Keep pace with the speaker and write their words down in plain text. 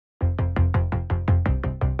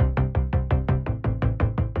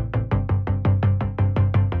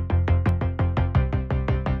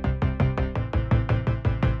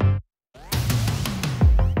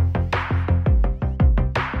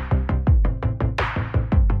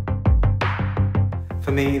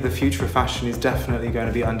For me, the future of fashion is definitely going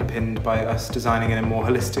to be underpinned by us designing in a more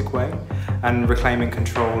holistic way and reclaiming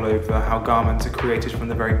control over how garments are created from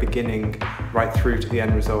the very beginning right through to the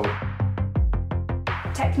end result.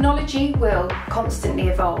 Technology will constantly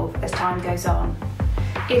evolve as time goes on.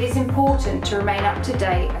 It is important to remain up to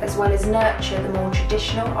date as well as nurture the more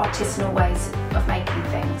traditional artisanal ways of making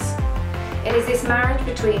things. It is this marriage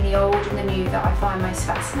between the old and the new that I find most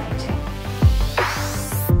fascinating.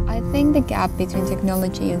 I think the gap between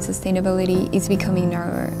technology and sustainability is becoming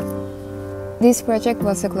narrower. This project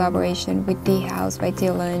was a collaboration with The House by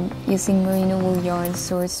Dylan, using merino wool yarn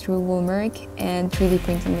sourced through Woolmark and 3D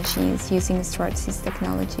printing machines using Stratsys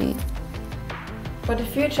technology. For the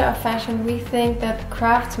future of fashion, we think that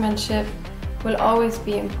craftsmanship will always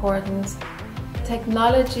be important.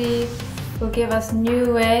 Technology will give us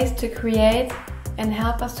new ways to create and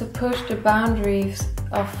help us to push the boundaries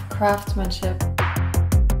of craftsmanship.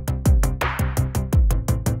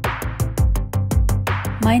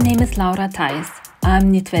 My name is Laura Thais.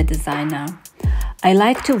 I'm Knitwear designer. I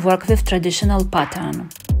like to work with traditional pattern.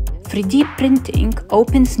 3D printing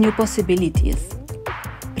opens new possibilities.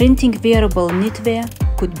 Printing wearable knitwear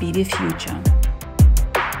could be the future.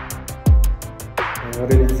 Ho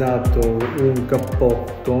realizzato un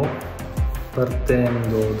cappotto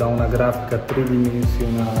partendo da una grafica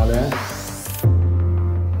tridimensionale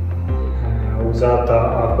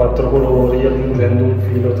usata a 4 colori, aggiungendo un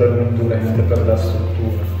filo termoindurente per la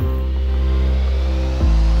struttura.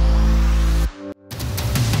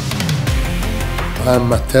 I'm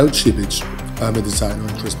Matteo Civic. I'm a designer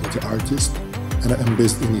and transmedia artist, and I'm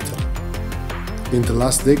based in Italy. In the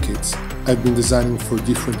last decades, I've been designing for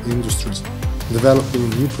different industries, developing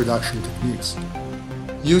new production techniques.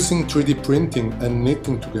 Using 3D printing and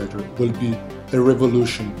knitting together will be a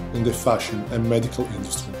revolution in the fashion and medical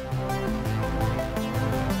industry.